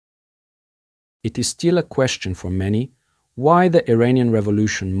It is still a question for many why the Iranian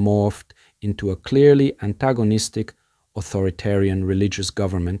Revolution morphed into a clearly antagonistic, authoritarian religious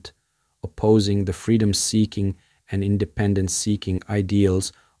government, opposing the freedom-seeking and independence-seeking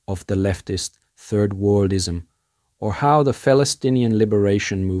ideals of the leftist third worldism, or how the Palestinian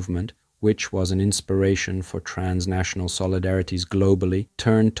liberation movement, which was an inspiration for transnational solidarities globally,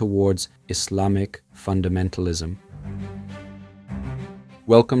 turned towards Islamic fundamentalism.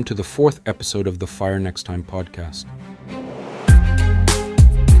 Welcome to the 4th episode of the Fire Next Time podcast.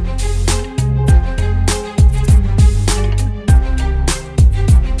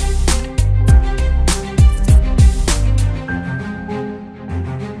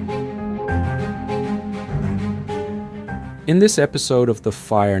 In this episode of the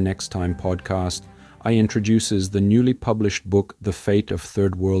Fire Next Time podcast, I introduces the newly published book The Fate of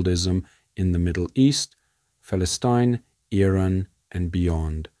Third Worldism in the Middle East, Palestine, Iran, and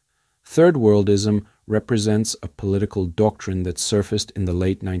beyond. Third worldism represents a political doctrine that surfaced in the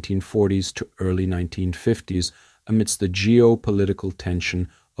late 1940s to early 1950s amidst the geopolitical tension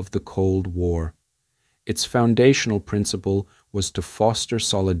of the Cold War. Its foundational principle was to foster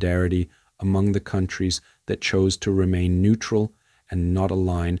solidarity among the countries that chose to remain neutral and not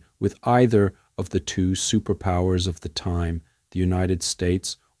align with either of the two superpowers of the time, the United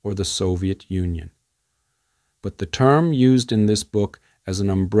States or the Soviet Union. But the term used in this book as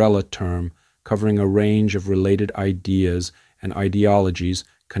an umbrella term covering a range of related ideas and ideologies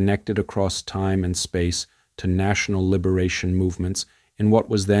connected across time and space to national liberation movements in what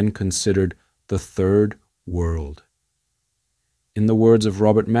was then considered the Third World. In the words of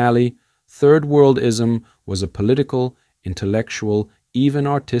Robert Malley, Third Worldism was a political, intellectual, even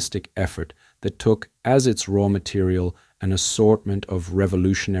artistic effort that took as its raw material an assortment of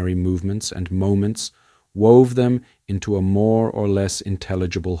revolutionary movements and moments, wove them into a more or less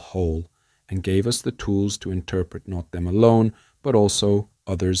intelligible whole, and gave us the tools to interpret not them alone, but also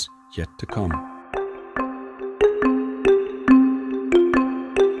others yet to come.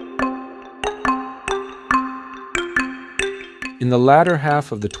 In the latter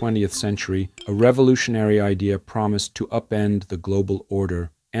half of the 20th century, a revolutionary idea promised to upend the global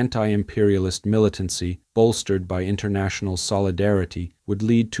order. Anti-imperialist militancy, bolstered by international solidarity, would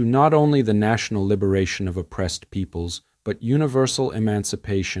lead to not only the national liberation of oppressed peoples, but universal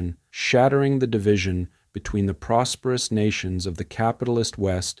emancipation, shattering the division between the prosperous nations of the capitalist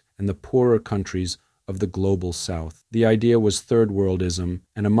West and the poorer countries of the global South. The idea was third worldism,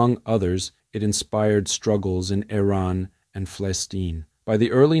 and among others, it inspired struggles in Iran and Palestine. By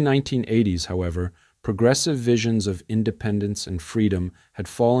the early 1980s, however, progressive visions of independence and freedom had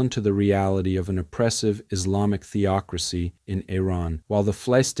fallen to the reality of an oppressive Islamic theocracy in Iran, while the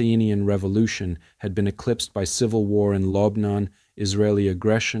Palestinian revolution had been eclipsed by civil war in Lebanon, Israeli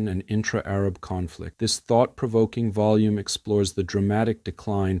aggression, and intra-Arab conflict. This thought-provoking volume explores the dramatic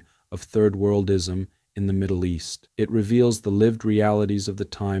decline of third worldism in the Middle East. It reveals the lived realities of the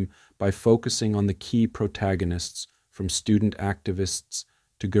time by focusing on the key protagonists, from student activists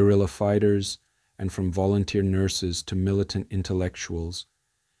to guerrilla fighters, and from volunteer nurses to militant intellectuals,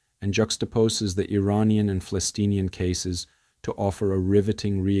 and juxtaposes the Iranian and Palestinian cases to offer a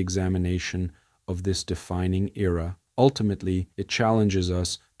riveting re-examination of this defining era. Ultimately, it challenges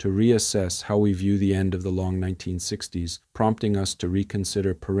us to reassess how we view the end of the long 1960s, prompting us to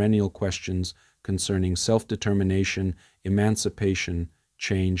reconsider perennial questions concerning self-determination, emancipation,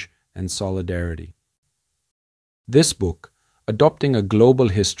 change, and solidarity. This book, adopting a global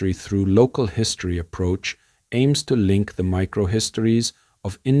history through local history approach, aims to link the microhistories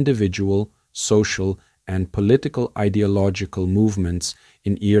of individual, social, and political ideological movements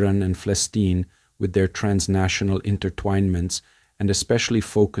in Iran and Palestine with their transnational intertwinements, and especially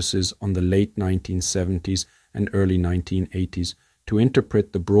focuses on the late 1970s and early 1980s to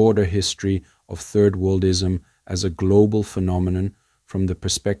interpret the broader history of third worldism as a global phenomenon from the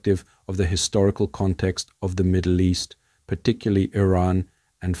perspective of the historical context of the Middle East, particularly Iran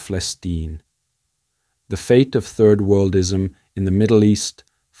and Palestine. The Fate of Third Worldism in the Middle East,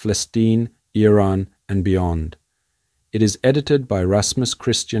 Palestine, Iran, and beyond. It is edited by Rasmus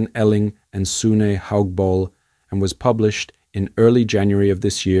Christian Elling and Sune Haugbolle and was published in early January of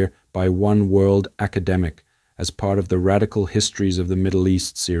this year by One World Academic as part of the Radical Histories of the Middle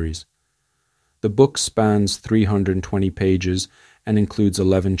East series. The book spans 320 pages and includes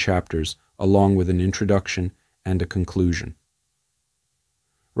 11 chapters, along with an introduction and a conclusion.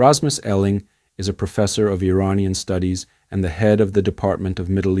 Rasmus Elling is a professor of Iranian studies and the head of the Department of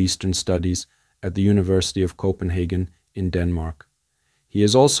Middle Eastern Studies at the University of Copenhagen in Denmark. He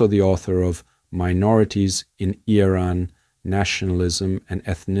is also the author of Minorities in Iran, Nationalism and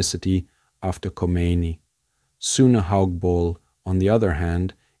Ethnicity, after Khomeini. Sune Haugbolle, on the other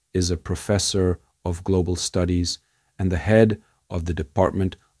hand, is a professor of global studies and the head of the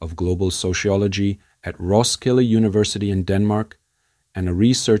Department of Global Sociology at Roskilde University in Denmark, and a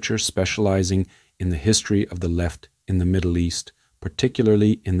researcher specializing in the history of the left in the Middle East,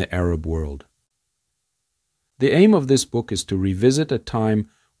 particularly in the Arab world. The aim of this book is to revisit a time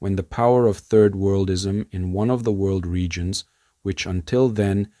when the power of third worldism in one of the world regions, which until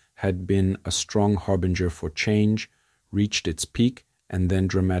then had been a strong harbinger for change, reached its peak and then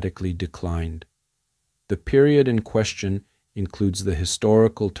dramatically declined. The period in question includes the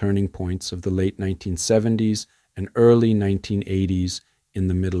historical turning points of the late 1970s and early 1980s in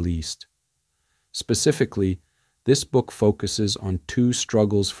the Middle East. Specifically, this book focuses on two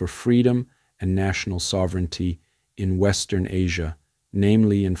struggles for freedom and national sovereignty in Western Asia,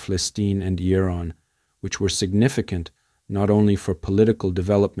 namely in Palestine and Iran, which were significant not only for political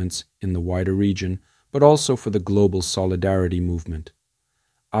developments in the wider region, but also for the global solidarity movement.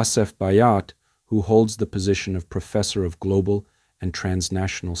 Asef Bayat, who holds the position of Professor of Global and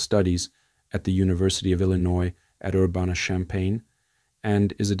Transnational Studies at the University of Illinois at Urbana-Champaign,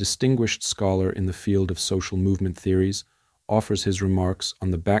 and is a distinguished scholar in the field of social movement theories, offers his remarks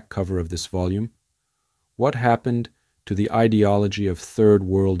on the back cover of this volume. What happened to the ideology of third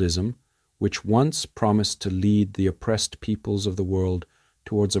worldism, which once promised to lead the oppressed peoples of the world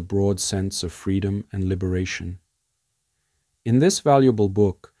towards a broad sense of freedom and liberation? In this valuable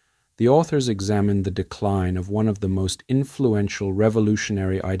book, the authors examine the decline of one of the most influential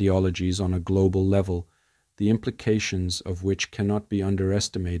revolutionary ideologies on a global level, the implications of which cannot be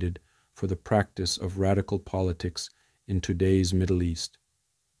underestimated for the practice of radical politics in today's Middle East.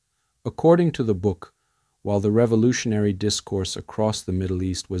 According to the book, while the revolutionary discourse across the Middle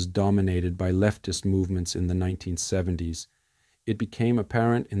East was dominated by leftist movements in the 1970s, it became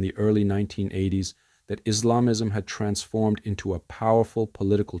apparent in the early 1980s that Islamism had transformed into a powerful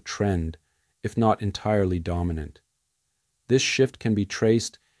political trend, if not entirely dominant. This shift can be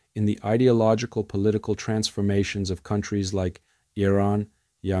traced in the ideological political transformations of countries like Iran,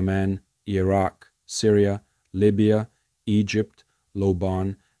 Yemen, Iraq, Syria, Libya, Egypt,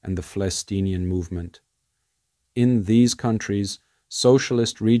 Lebanon, and the Palestinian movement. In these countries,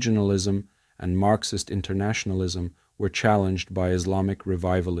 socialist regionalism and Marxist internationalism were challenged by Islamic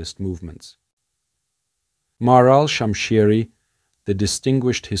revivalist movements. Maral Shamshiri, the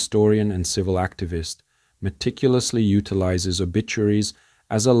distinguished historian and civil activist, meticulously utilizes obituaries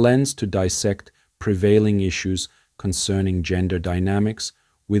as a lens to dissect prevailing issues concerning gender dynamics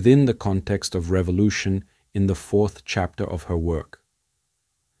within the context of revolution in the 4th chapter of her work.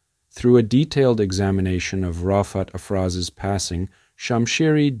 Through a detailed examination of Rafat Afraz's passing,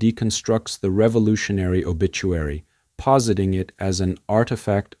 Shamshiri deconstructs the revolutionary obituary, positing it as an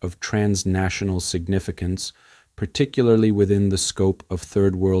artifact of transnational significance, particularly within the scope of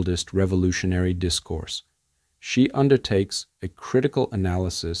third worldist revolutionary discourse. She undertakes a critical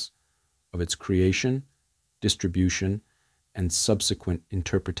analysis of its creation, distribution, and subsequent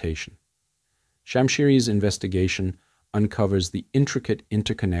interpretation. Shamshiri's investigation uncovers the intricate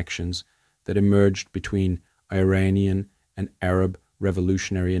interconnections that emerged between Iranian and Arab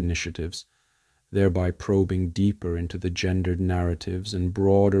revolutionary initiatives, thereby probing deeper into the gendered narratives and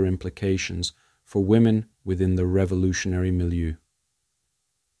broader implications for women within the revolutionary milieu.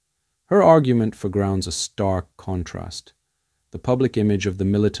 Her argument foregrounds a stark contrast. The public image of the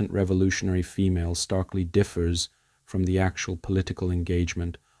militant revolutionary female starkly differs from the actual political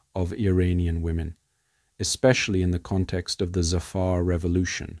engagement of Iranian women, especially in the context of the Zafar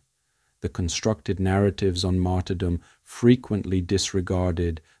Revolution. The constructed narratives on martyrdom frequently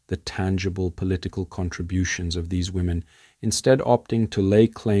disregarded the tangible political contributions of these women, instead opting to lay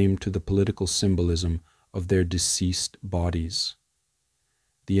claim to the political symbolism of their deceased bodies.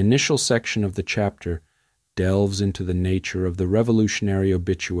 The initial section of the chapter delves into the nature of the revolutionary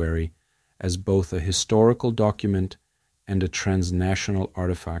obituary as both a historical document and a transnational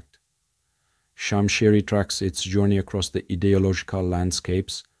artifact. Shamshiri tracks its journey across the ideological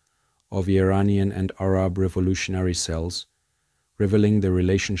landscapes of Iranian and Arab revolutionary cells, revealing the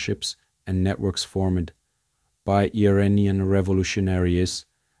relationships and networks formed by Iranian revolutionaries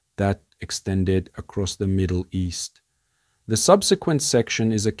that extended across the Middle East. The subsequent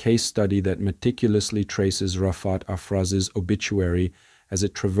section is a case study that meticulously traces Rafat Afraz's obituary as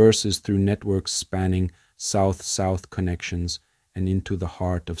it traverses through networks spanning South-South connections and into the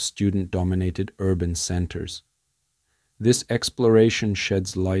heart of student-dominated urban centers. This exploration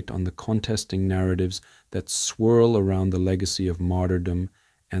sheds light on the contesting narratives that swirl around the legacy of martyrdom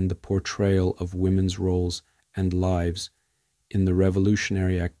and the portrayal of women's roles and lives in the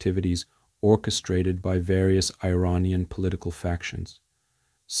revolutionary activities orchestrated by various Iranian political factions.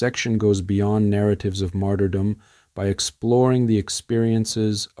 Section goes beyond narratives of martyrdom by exploring the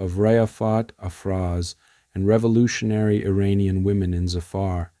experiences of Rayafat Afraz and revolutionary Iranian women in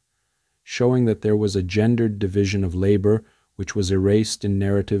Zafar, showing that there was a gendered division of labor which was erased in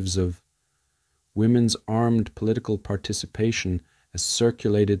narratives of women's armed political participation as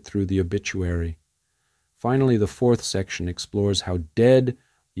circulated through the obituary. Finally, the fourth section explores how dead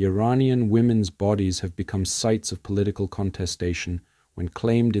Iranian women's bodies have become sites of political contestation when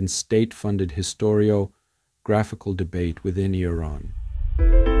claimed in state-funded historiographical debate within Iran.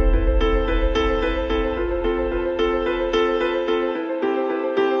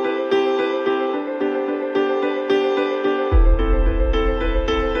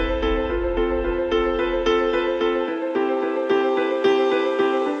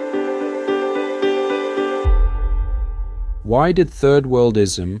 Why did third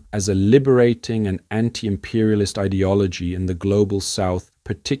worldism, as a liberating and anti-imperialist ideology in the global South,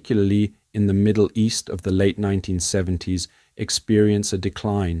 particularly in the Middle East of the late 1970s, experience a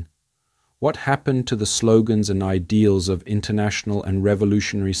decline? What happened to the slogans and ideals of international and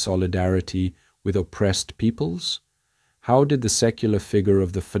revolutionary solidarity with oppressed peoples? How did the secular figure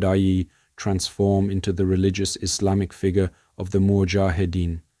of the Fada'i transform into the religious Islamic figure of the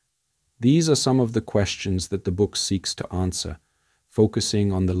Mujahideen? These are some of the questions that the book seeks to answer,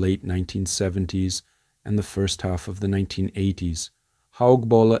 focusing on the late 1970s and the first half of the 1980s.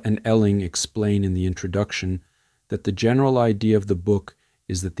 Haugbolle and Elling explain in the introduction that the general idea of the book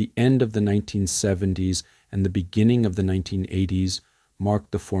is that the end of the 1970s and the beginning of the 1980s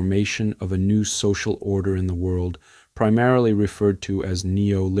marked the formation of a new social order in the world, primarily referred to as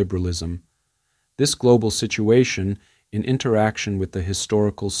neoliberalism. This global situation, in interaction with the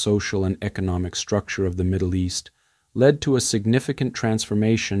historical, social, and economic structure of the Middle East, led to a significant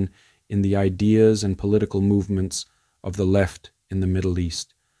transformation in the ideas and political movements of the left in the Middle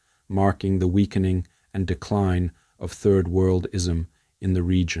East, marking the weakening and decline of third worldism in the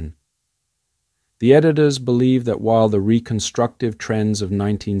region. The editors believe that while the reconstructive trends of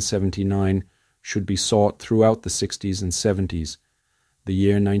 1979 should be sought throughout the 60s and 70s, the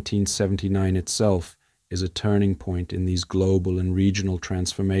year 1979 itself is a turning point in these global and regional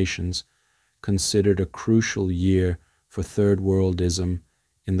transformations, considered a crucial year for third worldism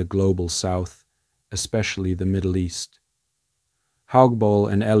in the global South, especially the Middle East.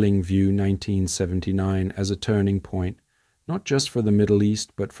 Haugbolle and Elling view 1979 as a turning point, not just for the Middle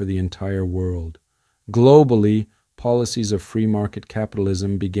East, but for the entire world. Globally, policies of free market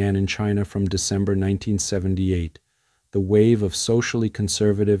capitalism began in China from December 1978. The wave of socially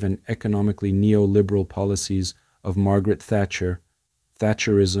conservative and economically neoliberal policies of Margaret Thatcher,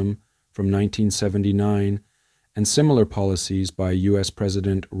 Thatcherism from 1979, and similar policies by U.S.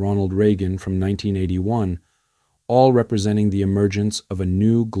 President Ronald Reagan from 1981, all representing the emergence of a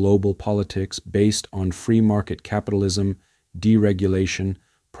new global politics based on free market capitalism, deregulation,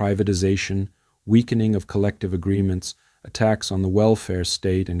 privatization, weakening of collective agreements, attacks on the welfare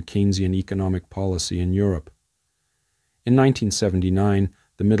state, and Keynesian economic policy in Europe. In 1979,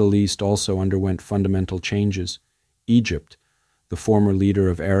 the Middle East also underwent fundamental changes. Egypt, the former leader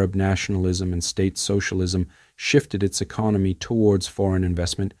of Arab nationalism and state socialism, shifted its economy towards foreign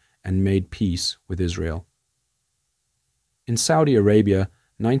investment and made peace with Israel. In Saudi Arabia,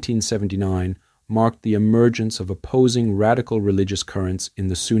 1979 marked the emergence of opposing radical religious currents in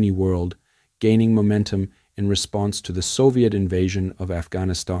the Sunni world, gaining momentum in response to the Soviet invasion of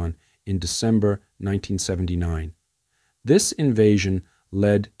Afghanistan in December 1979. This invasion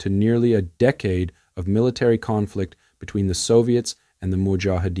led to nearly a decade of military conflict between the Soviets and the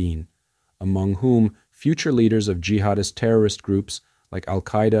Mujahideen, among whom future leaders of jihadist terrorist groups like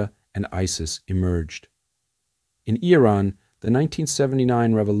Al-Qaeda and ISIS emerged. In Iran, the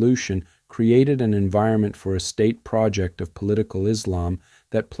 1979 revolution created an environment for a state project of political Islam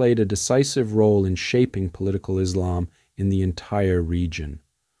that played a decisive role in shaping political Islam in the entire region.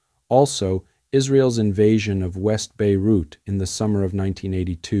 Also, Israel's invasion of West Beirut in the summer of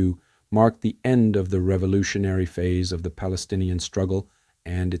 1982 marked the end of the revolutionary phase of the Palestinian struggle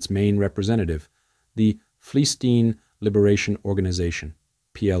and its main representative, the Palestine Liberation Organization,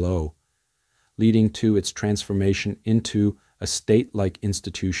 PLO, leading to its transformation into a state-like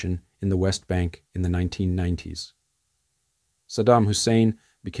institution in the West Bank in the 1990s. Saddam Hussein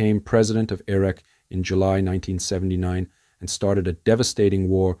became president of Iraq in July 1979 and started a devastating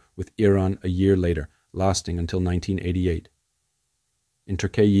war with Iran a year later, lasting until 1988. In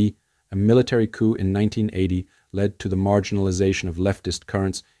Turkey, a military coup in 1980 led to the marginalization of leftist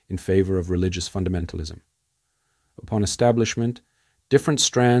currents in favor of religious fundamentalism. Upon establishment, Different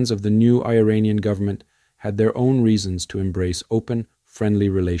strands of the new Iranian government had their own reasons to embrace open, friendly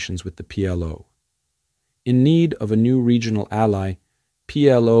relations with the PLO. In need of a new regional ally,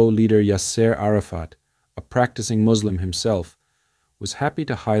 PLO leader Yasser Arafat, a practicing Muslim himself, was happy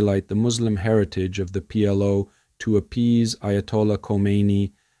to highlight the Muslim heritage of the PLO to appease Ayatollah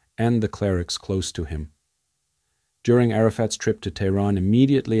Khomeini and the clerics close to him. During Arafat's trip to Tehran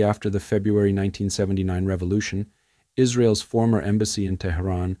immediately after the February 1979 revolution, Israel's former embassy in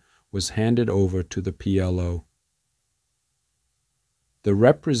Tehran was handed over to the PLO. The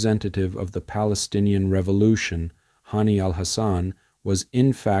representative of the Palestinian Revolution, Hani al-Hassan, was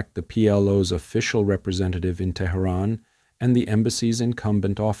in fact the PLO's official representative in Tehran and the embassy's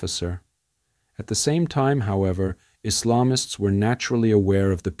incumbent officer. At the same time, however, Islamists were naturally aware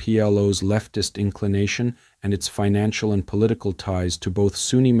of the PLO's leftist inclination and its financial and political ties to both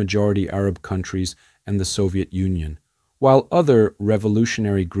Sunni-majority Arab countries and the Soviet Union, while other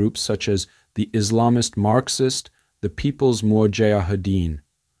revolutionary groups such as the Islamist Marxist, the People's Mujahideen,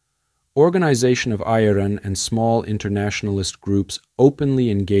 organization of Iran and small internationalist groups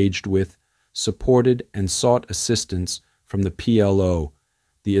openly engaged with, supported, and sought assistance from the PLO,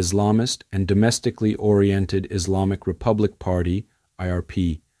 the Islamist and domestically oriented Islamic Republic Party,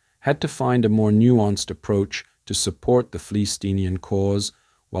 IRP, had to find a more nuanced approach to support the Palestinian cause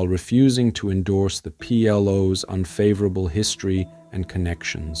while refusing to endorse the PLO's unfavorable history and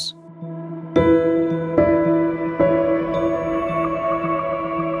connections.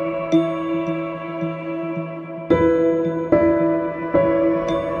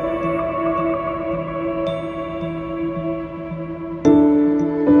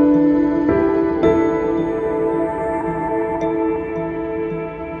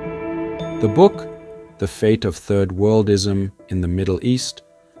 The book, The Fate of Third Worldism in the Middle East,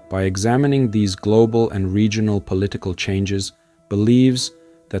 by examining these global and regional political changes, believes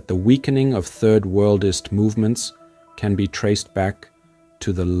that the weakening of third worldist movements can be traced back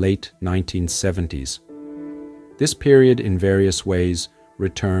to the late 1970s. This period in various ways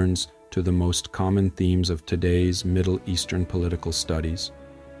returns to the most common themes of today's Middle Eastern political studies: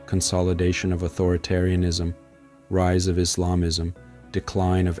 consolidation of authoritarianism, rise of Islamism,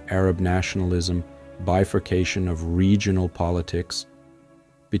 decline of Arab nationalism, bifurcation of regional politics,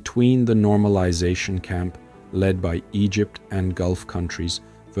 between the normalization camp led by Egypt and Gulf countries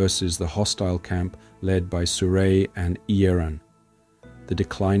versus the hostile camp led by Sure and Iran, the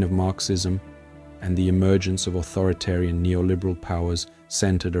decline of Marxism, and the emergence of authoritarian neoliberal powers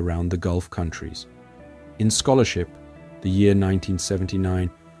centered around the Gulf countries. In scholarship, the year 1979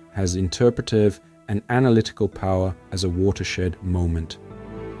 has interpretive and analytical power as a watershed moment.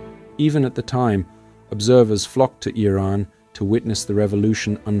 Even at the time, observers flocked to Iran to witness the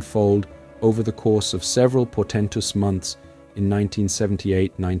revolution unfold over the course of several portentous months in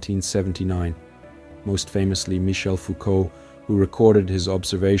 1978-1979, most famously Michel Foucault, who recorded his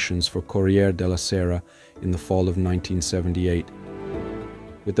observations for Corriere della Sera in the fall of 1978.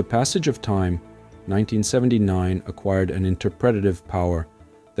 With the passage of time, 1979 acquired an interpretative power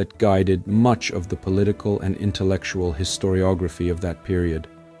that guided much of the political and intellectual historiography of that period.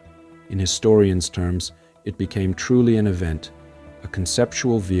 In historians' terms, it became truly an event, a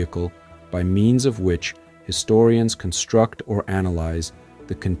conceptual vehicle by means of which historians construct or analyze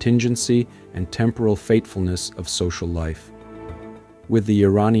the contingency and temporal fatefulness of social life. With the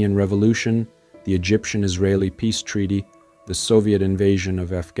Iranian Revolution, the Egyptian-Israeli peace treaty, the Soviet invasion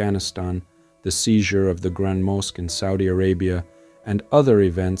of Afghanistan, the seizure of the Grand Mosque in Saudi Arabia, and other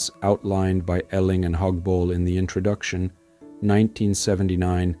events outlined by Elling and Haugbolle in the introduction,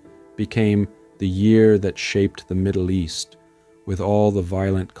 1979 became the year that shaped the Middle East, with all the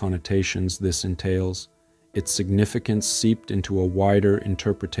violent connotations this entails. Its significance seeped into a wider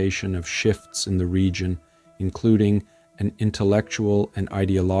interpretation of shifts in the region, including an intellectual and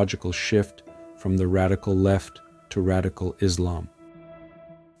ideological shift from the radical left to radical Islam.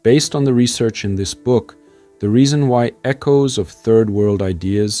 Based on the research in this book, the reason why echoes of third world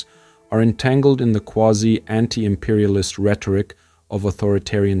ideas are entangled in the quasi-anti-imperialist rhetoric of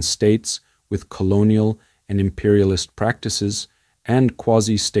authoritarian states with colonial and imperialist practices and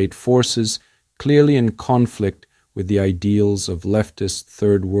quasi-state forces clearly in conflict with the ideals of leftist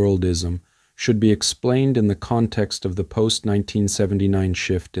third worldism should be explained in the context of the post-1979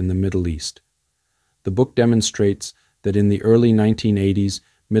 shift in the Middle East. The book demonstrates that in the early 1980s,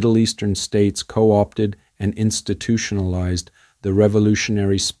 Middle Eastern states co-opted and institutionalized the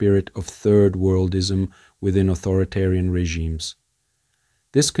revolutionary spirit of third worldism within authoritarian regimes.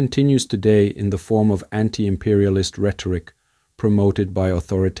 This continues today in the form of anti-imperialist rhetoric promoted by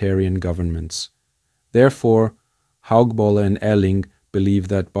authoritarian governments. Therefore, Haugbolle and Elling believe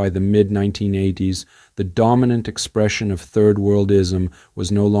that by the mid-1980s, the dominant expression of third worldism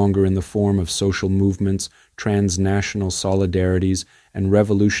was no longer in the form of social movements, transnational solidarities, and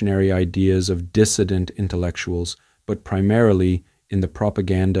revolutionary ideas of dissident intellectuals, but primarily in the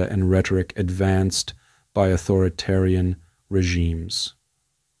propaganda and rhetoric advanced by authoritarian regimes.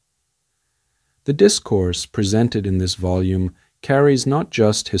 The discourse presented in this volume carries not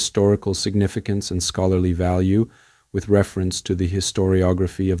just historical significance and scholarly value, with reference to the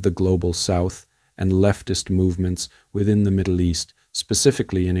historiography of the Global South and leftist movements within the Middle East,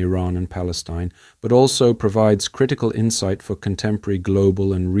 specifically in Iran and Palestine, but also provides critical insight for contemporary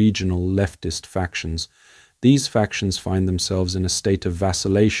global and regional leftist factions. These factions find themselves in a state of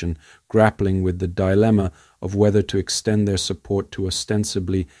vacillation, grappling with the dilemma of whether to extend their support to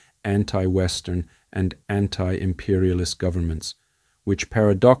ostensibly anti-Western and anti-imperialist governments, which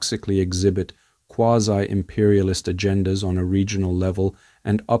paradoxically exhibit quasi-imperialist agendas on a regional level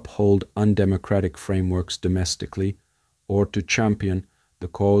and uphold undemocratic frameworks domestically, or to champion the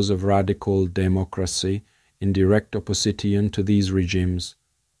cause of radical democracy in direct opposition to these regimes.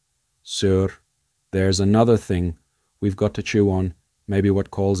 Sir, there's another thing we've got to chew on, maybe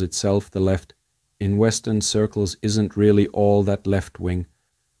what calls itself the left, in Western circles isn't really all that left-wing.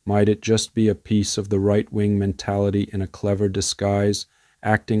 Might it just be a piece of the right-wing mentality in a clever disguise,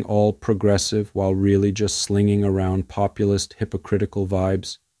 acting all progressive while really just slinging around populist, hypocritical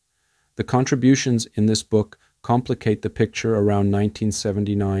vibes? The contributions in this book complicate the picture around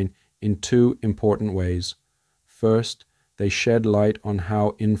 1979 in two important ways. First, they shed light on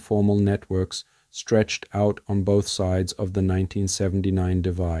how informal networks stretched out on both sides of the 1979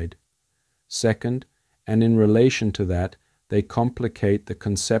 divide. Second, and in relation to that, they complicate the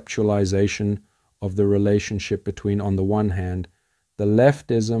conceptualization of the relationship between, on the one hand, the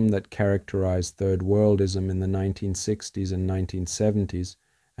leftism that characterized third worldism in the 1960s and 1970s,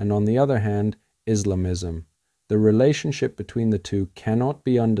 and on the other hand, Islamism. The relationship between the two cannot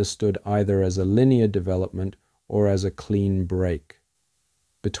be understood either as a linear development or as a clean break.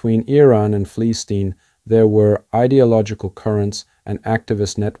 Between Iran and Palestine, there were ideological currents and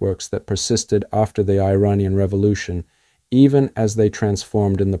activist networks that persisted after the Iranian Revolution, even as they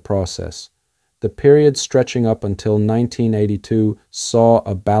transformed in the process. The period stretching up until 1982 saw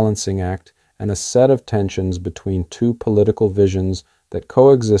a balancing act and a set of tensions between two political visions that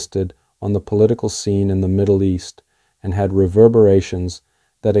coexisted on the political scene in the Middle East and had reverberations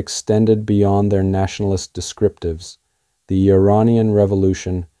that extended beyond their nationalist descriptives: the Iranian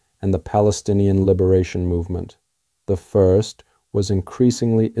Revolution and the Palestinian Liberation Movement. The first was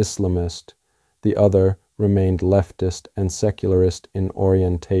increasingly Islamist, the other remained leftist and secularist in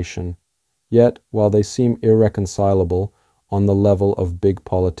orientation. Yet, while they seem irreconcilable on the level of big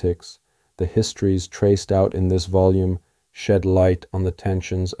politics, the histories traced out in this volume shed light on the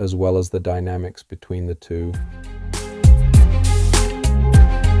tensions as well as the dynamics between the two.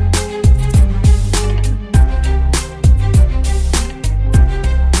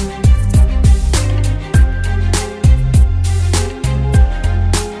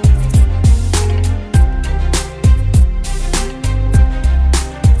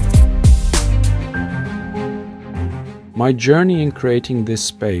 My journey in creating this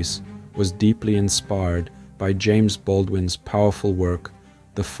space was deeply inspired by James Baldwin's powerful work,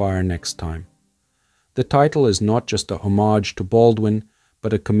 The Fire Next Time. The title is not just a homage to Baldwin,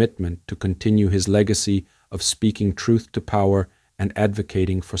 but a commitment to continue his legacy of speaking truth to power and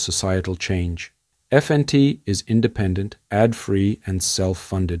advocating for societal change. FNT is independent, ad-free, and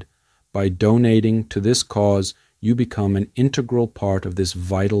self-funded. By donating to this cause, you become an integral part of this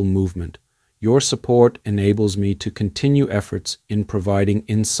vital movement. Your support enables me to continue efforts in providing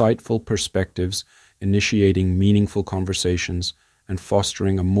insightful perspectives, initiating meaningful conversations, and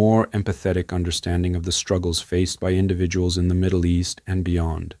fostering a more empathetic understanding of the struggles faced by individuals in the Middle East and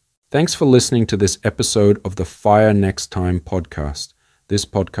beyond. Thanks for listening to this episode of the Fire Next Time podcast. This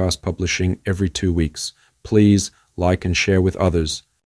podcast publishing every 2 weeks. Please like and share with others.